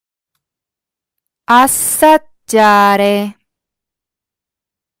assaggiare.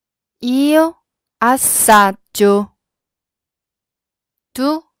 Io assaggio.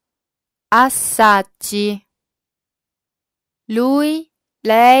 Tu assaggi. Lui,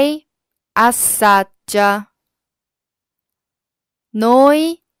 lei assaggia.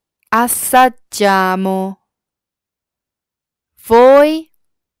 Noi assaggiamo. Voi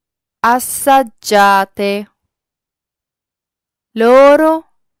assaggiate.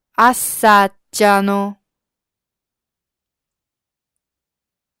 Loro assaggiano.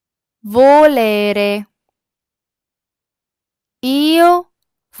 Volere. Io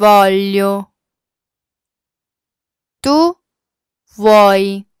voglio. Tu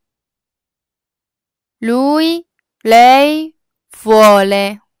vuoi. Lui, lei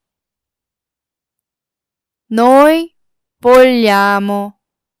vuole. Noi vogliamo.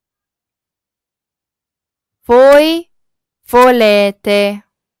 Voi volete.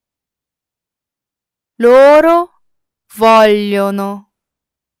 Loro vogliono.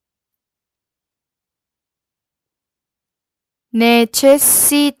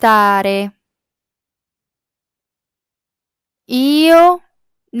 Necessitare. Io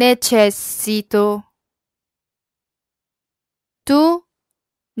necessito. Tu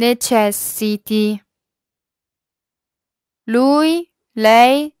necessiti. Lui,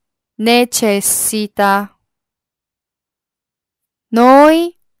 lei necessita.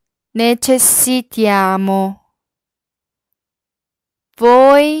 Noi necessitiamo.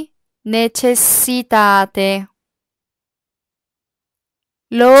 Voi necessitate.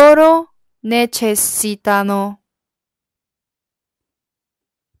 Loro necessitano.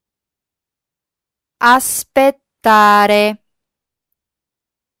 Aspettare.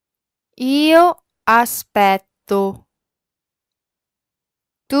 Io aspetto.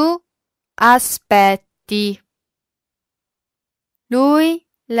 Tu aspetti. Lui,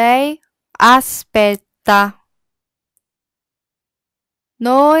 lei aspetta.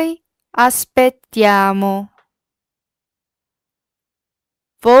 Noi aspettiamo.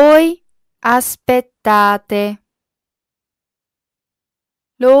 Voi aspettate.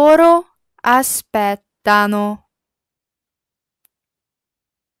 Loro aspettano.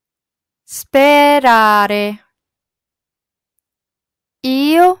 Sperare.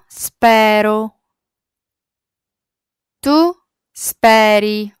 Io spero. Tu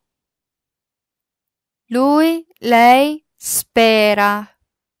speri. Lui, lei spera.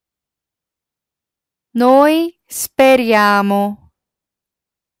 Noi speriamo.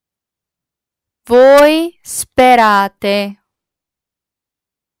 Voi sperate.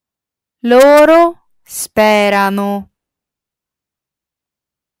 Loro sperano.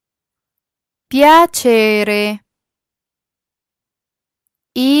 Piacere.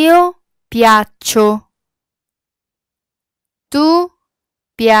 Io piaccio. Tu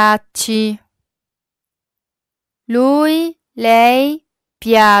piaci. Lui, lei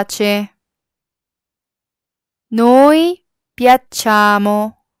piace. Noi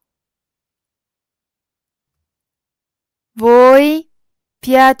piacciamo. Voi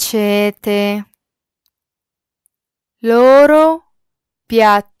piacete. Loro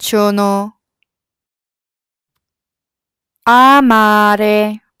piacciono.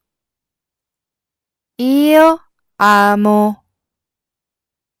 Amare. Io amo.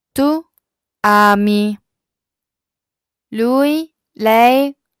 Tu ami. Lui,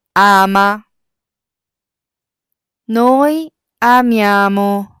 lei ama. Noi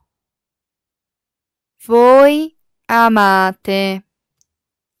amiamo. Voi amate.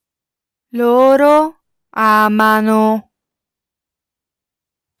 Loro amano.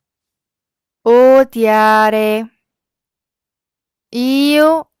 Odiare.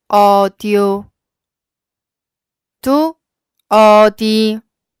 Io odio. Tu odi.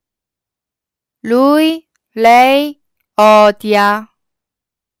 Lui, lei odia.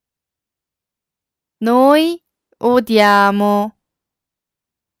 Noi odiamo.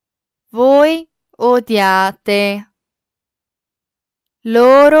 Voi odiate.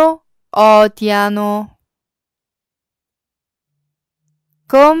 Loro odiano.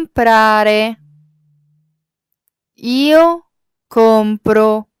 Comprare. Io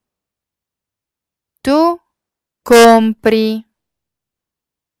compro. Tu compri.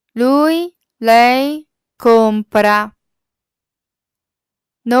 Lui, lei compra.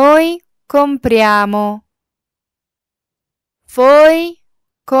 Noi compriamo. Voi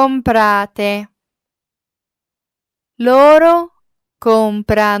comprate. Loro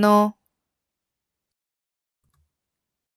comprano.